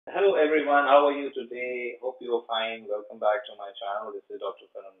Hello everyone, how are you today? Hope you are fine. Welcome back to my channel. This is Dr.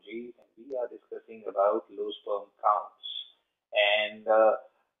 Paramjeet and we are discussing about low sperm counts. And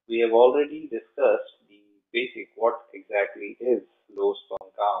we have already discussed the basic what exactly is low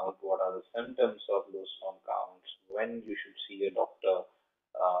sperm count, what are the symptoms of low sperm count, when you should see a doctor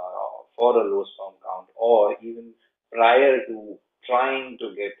for a low sperm count, or even prior to trying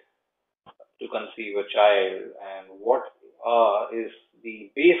to get to conceive a child, and what is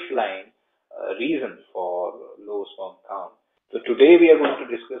the baseline reason for low sperm count. So today we are going to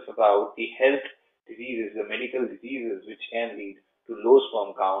discuss about the health diseases, the medical diseases which can lead to low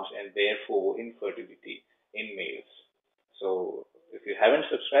sperm counts and therefore infertility in males. So if you haven't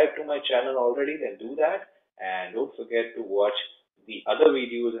subscribed to my channel already, then do that, and don't forget to watch the other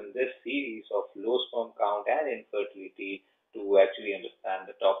videos in this series of low sperm count and infertility to actually understand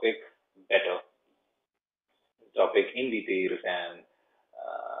the topic better, topic in details, and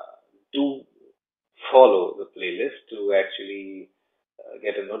do follow the playlist to actually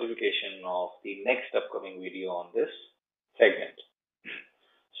get a notification of the next upcoming video on this segment.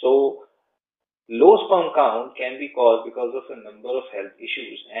 So, low sperm count can be caused because of a number of health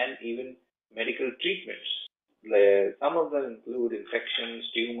issues and even medical treatments. Some of them include infections,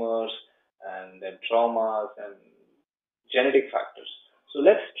 tumors, and then traumas and genetic factors. So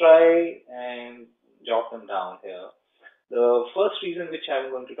let's try and jot them down here. The first reason which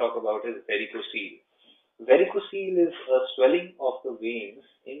I'm going to talk about is varicocele. Varicocele is a swelling of the veins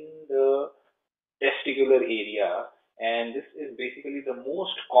in the testicular area, and this is basically the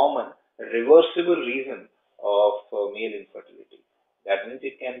most common reversible reason of male infertility. That means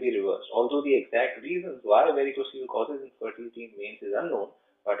it can be reversed. Although the exact reasons why varicocele causes infertility in males is unknown,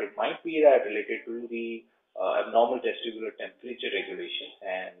 but it might be that related to the abnormal testicular temperature regulation,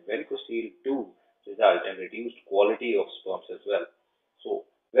 and varicocele too result in reduced quality of sperms as well. So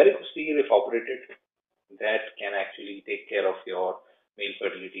varicocele, if operated, that can actually take care of your male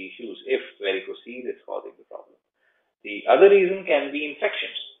fertility issues if varicocele is causing the problem. The other reason can be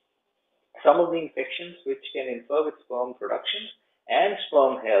infections. Some of the infections which can interfere with sperm production and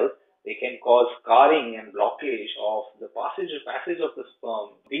sperm health, they can cause scarring and blockage of the passage of the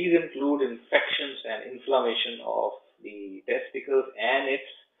sperm. These include infections and inflammation of the testicles and its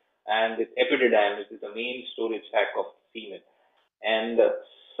epididyme, which is the main storage sac of semen. And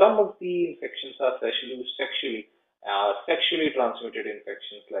some of the infections are sexually transmitted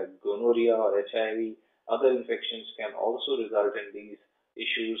infections like gonorrhea or HIV. Other infections can also result in these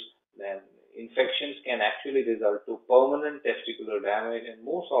issues. Then infections can actually result to permanent testicular damage, and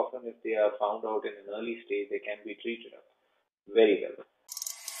most often if they are found out in an early stage, they can be treated up very well.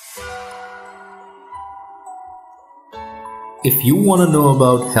 If you want to know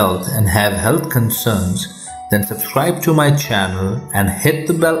about health and have health concerns, then subscribe to my channel and hit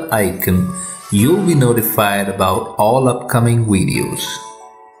the bell icon. You'll be notified about all upcoming videos.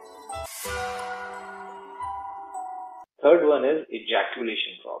 Third one is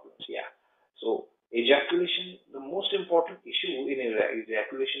ejaculation problems. Yeah. So ejaculation, the most important issue in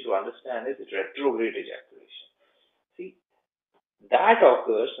ejaculation to understand is retrograde ejaculation. See, that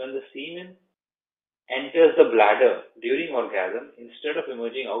occurs when the semen enters the bladder during orgasm instead of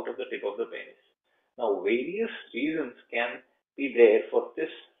emerging out of the tip of the penis. Now, various reasons can be there for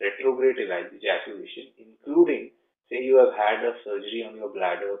this retrograde ejaculation, including, say, you have had a surgery on your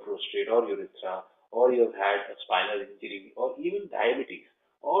bladder, prostate, or urethra, or you have had a spinal injury, or even diabetes,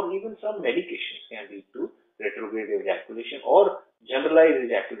 or even some medications can lead to retrograde ejaculation or generalized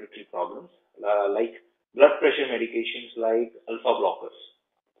ejaculatory problems like blood pressure medications like alpha blockers,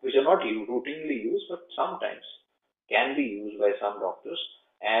 which are not routinely used but sometimes can be used by some doctors.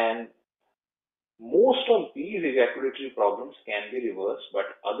 And most of these ejaculatory problems can be reversed,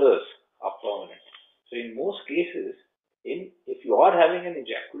 but others are permanent. So in most cases, if you are having an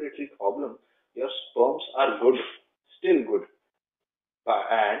ejaculatory problem, your sperms are good, still good,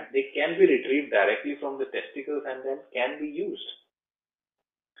 and they can be retrieved directly from the testicles and then can be used.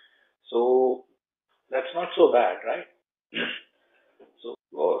 So that's not so bad, right? So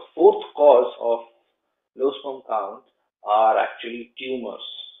fourth cause of low sperm count are actually tumors.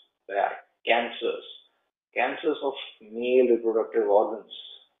 They are cancers of male reproductive organs,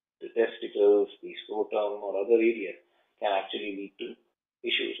 the testicles, the scrotum, or other areas can actually lead to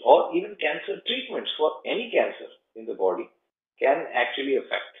issues. Or even cancer treatments for any cancer in the body can actually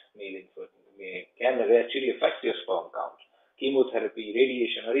affect male infertility, can actually affect your sperm count. Chemotherapy,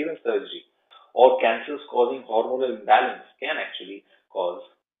 radiation, or even surgery, or cancers causing hormonal imbalance can actually cause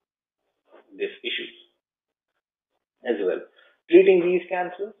these issues as well. Treating these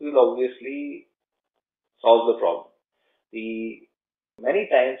cancers will obviously solve the problem. The Many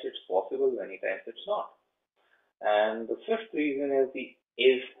times it's possible, many times it's not. And the fifth reason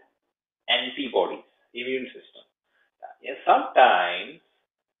is antibodies, immune system. Yes, sometimes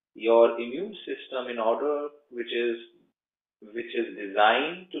your immune system, in order which is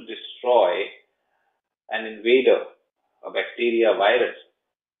designed to destroy an invader, a bacteria, virus,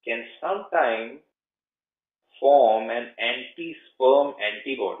 can sometimes form an anti-sperm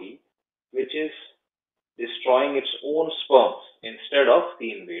antibody, which is destroying its own sperms instead of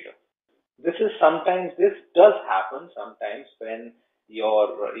the invader. This does happen sometimes when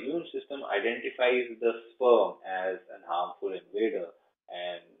your immune system identifies the sperm as an harmful invader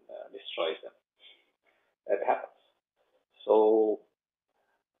and destroys them. That happens. So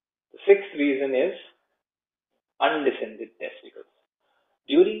the sixth reason is undescended testicles.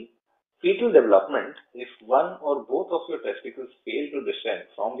 During fetal development, if one or both of your testicles fail to descend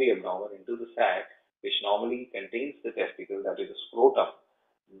from the abdomen into the sac, which normally contains the testicle, that is the scrotum,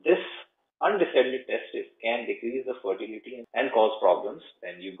 this undescended testis can decrease the fertility and cause problems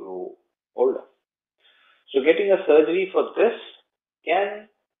when you grow older. So getting a surgery for this can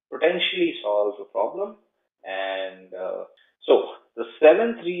potentially solve the problem. And so the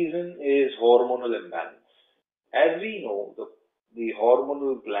seventh reason is hormonal imbalance. As we know, the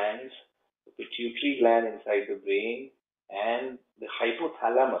hormonal glands, the pituitary gland inside the brain, and the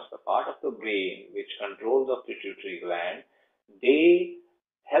hypothalamus, the part of the brain which controls the pituitary gland, they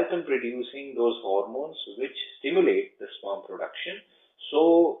help in producing those hormones which stimulate the sperm production.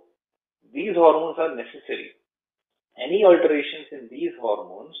 So these hormones are necessary. Any alterations in these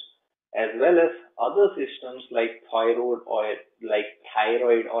hormones, as well as other systems like thyroid or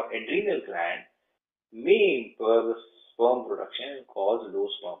adrenal gland, may impair the sperm production and cause low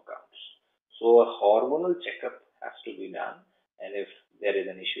sperm counts. So a hormonal checkup has to be done, and if there is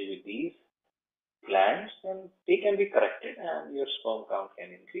an issue with these glands, then they can be corrected and your sperm count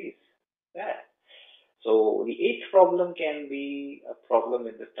can increase. Yeah. So the eighth problem can be a problem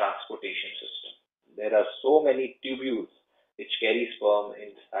in the transportation system. There are so many tubules which carry sperm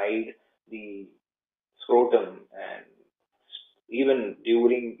inside the scrotum, and even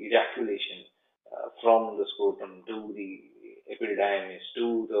during ejaculation, from the scrotum to the epididymis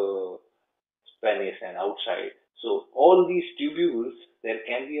to the penis and outside. So all these tubules, there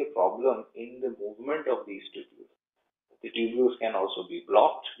can be a problem in the movement of these tubules. The tubules can also be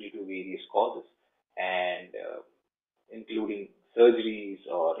blocked due to various causes, and including surgeries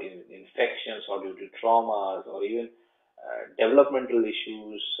or infections or due to traumas or even developmental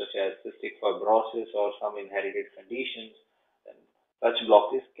issues such as cystic fibrosis or some inherited conditions. And such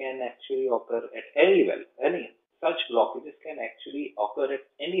blockages can actually occur at any level. Such blockages can actually occur at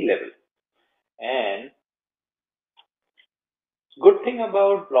any level. And good thing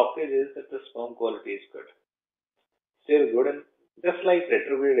about blockage is that the sperm quality is good. Still good, and just like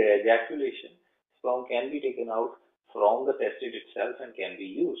retrograde ejaculation, sperm can be taken out from the testis itself and can be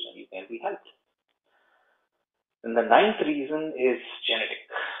used, and you can be helped. And the ninth reason is genetic,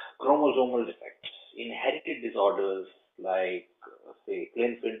 chromosomal defects, inherited disorders like, say,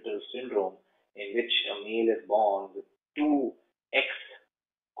 Klinefelter syndrome, in which a male is born with two X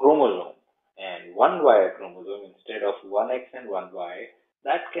chromosome and one Y chromosome instead of one X and one Y.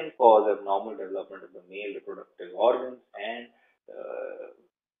 That can cause abnormal development of the male reproductive organs and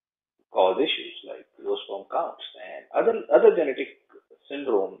cause issues like low sperm counts. And other genetic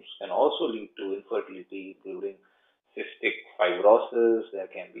syndromes can also lead to infertility, including cystic fibrosis.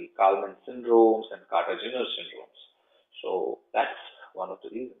 There can be Kallmann syndromes and Carter-Jenner syndromes. So that's one of the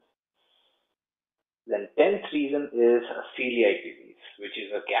reasons. Then 10th reason is celiac disease, which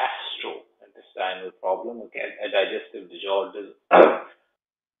is a gastrointestinal problem, a digestive disorder.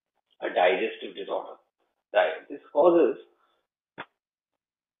 A digestive disorder. This causes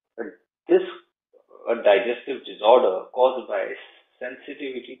a digestive disorder caused by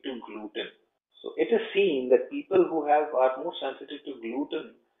sensitivity to gluten. So it is seen that people who are more sensitive to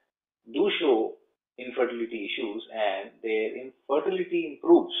gluten do show infertility issues, and their infertility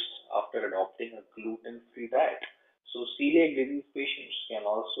improves after adopting a gluten-free diet. So celiac disease patients can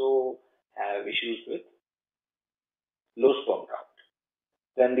also have issues with low sperm count.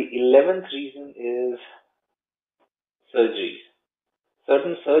 Then the 11th reason is surgeries.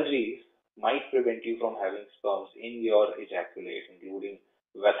 Certain surgeries might prevent you from having sperms in your ejaculate, including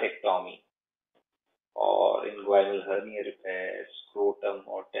vasectomy or inguinal hernia repairs, scrotum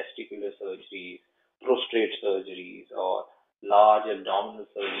or testicular surgeries, prostate surgeries, or large abdominal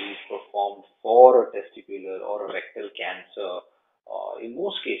surgeries performed for a testicular or a rectal cancer, in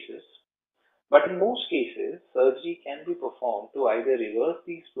most cases. But in most cases, surgery can be performed to either reverse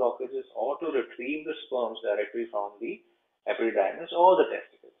these blockages or to retrieve the sperms directly from the epididymis, or the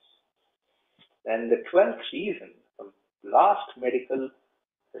testicles. Then the 12th reason, the last medical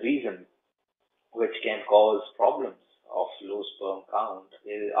reason which can cause problems of low sperm count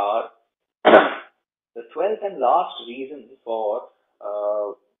are the 12th and last reason for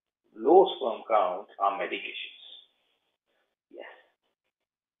low sperm count are medications. Yes,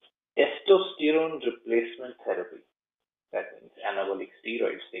 testosterone replacement therapy. That means anabolic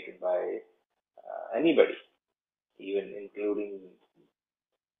steroids taken by anybody, even including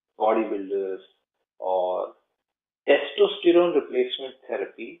bodybuilders, or testosterone replacement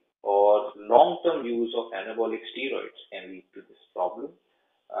therapy or long-term use of anabolic steroids can lead to this problem.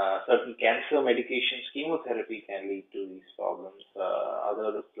 Certain cancer medications, chemotherapy can lead to these problems.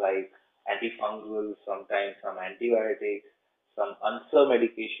 Others like antifungals, sometimes some antibiotics, some ulcer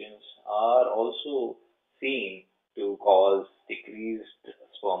medications are also seen to cause decreased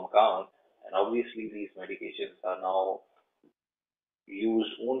sperm count. And obviously these medications are now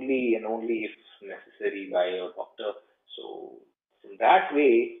used only and only if necessary by your doctor. So in that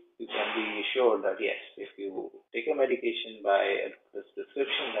way, you can be assured that yes, if you take a medication by a doctor's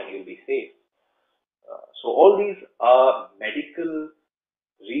prescription, then you'll be safe. So all these are medical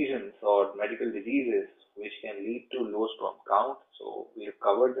reasons or medical diseases which can lead to low sperm count. So we've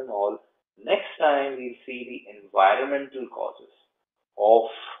covered them all. Next time we'll see the environmental causes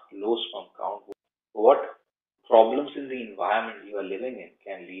of low sperm count. What problems in the environment you are living in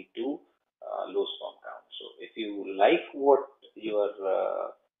can lead to low sperm count. So if you like what you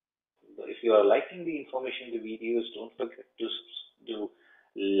are if you are liking the information, the videos, don't forget to do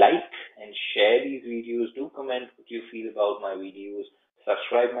like and share these videos. Do comment what you feel about my videos.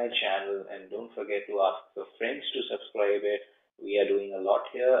 Subscribe my channel and don't forget to ask your friends to subscribe it. We are doing a lot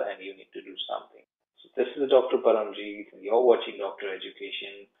here and you need to do something. So this is Dr. Paramjeet and you're watching Dr.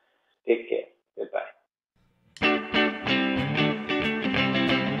 Education. Take care. Goodbye.